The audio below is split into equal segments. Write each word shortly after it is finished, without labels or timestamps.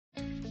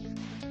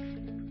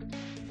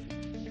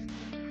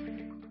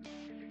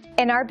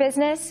In our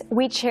business,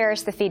 we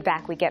cherish the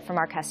feedback we get from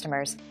our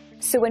customers.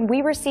 So when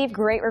we receive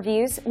great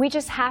reviews, we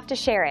just have to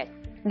share it.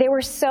 They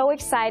were so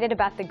excited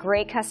about the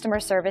great customer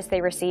service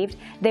they received,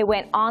 they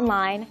went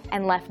online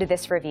and left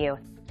this review.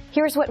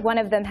 Here's what one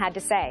of them had to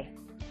say.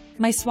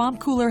 My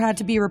swamp cooler had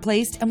to be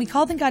replaced, and we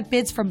called and got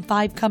bids from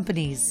 5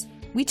 companies.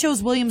 We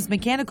chose Williams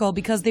Mechanical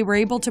because they were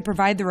able to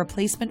provide the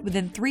replacement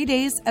within 3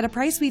 days at a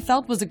price we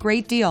felt was a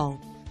great deal.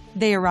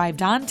 They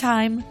arrived on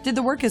time, did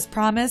the work as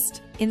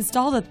promised,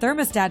 installed a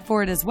thermostat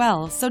for it as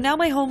well, so now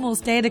my home will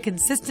stay at a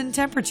consistent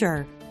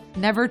temperature.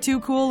 Never too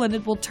cool, and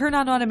it will turn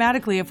on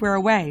automatically if we're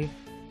away.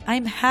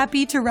 I'm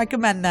happy to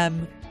recommend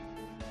them.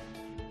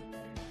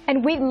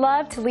 And we'd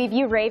love to leave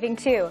you raving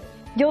too.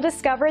 You'll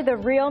discover the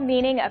real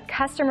meaning of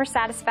customer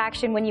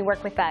satisfaction when you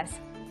work with us.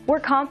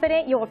 We're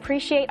confident you'll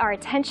appreciate our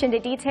attention to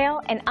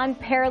detail and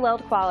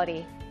unparalleled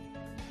quality.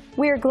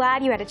 We are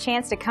glad you had a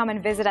chance to come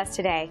and visit us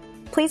today.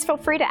 Please feel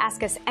free to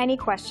ask us any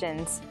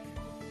questions.